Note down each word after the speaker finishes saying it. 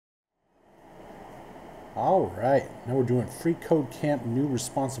All right, now we're doing Free Code Camp, new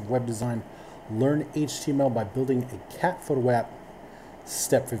responsive web design. Learn HTML by building a cat photo app,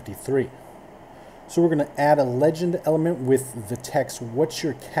 step 53. So we're going to add a legend element with the text, "What's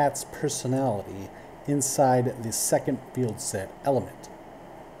your cat's personality?" inside the second field set element.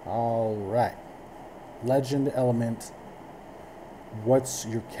 All right, legend element, "What's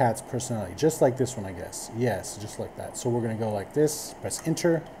your cat's personality?" Just like this one, I guess. Yes, just like that. So we're going to go like this, press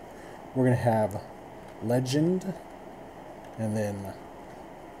enter. We're going to have legend and then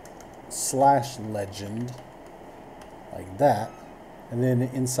slash legend like that, and then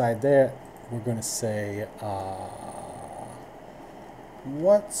inside there we're going to say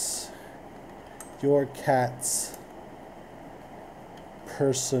what's your cat's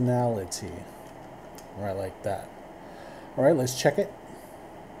personality, right, like that. All right, let's check it.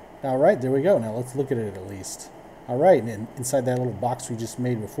 All right, there we go. Now let's look at it at least. All right, and inside that little box we just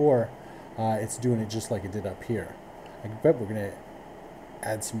made before, it's doing it just like it did up here. I bet we're going to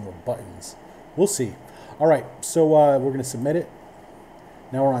add some more buttons. We'll see. All right, so we're going to submit it.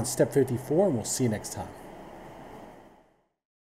 Now we're on step 54, and we'll see you next time.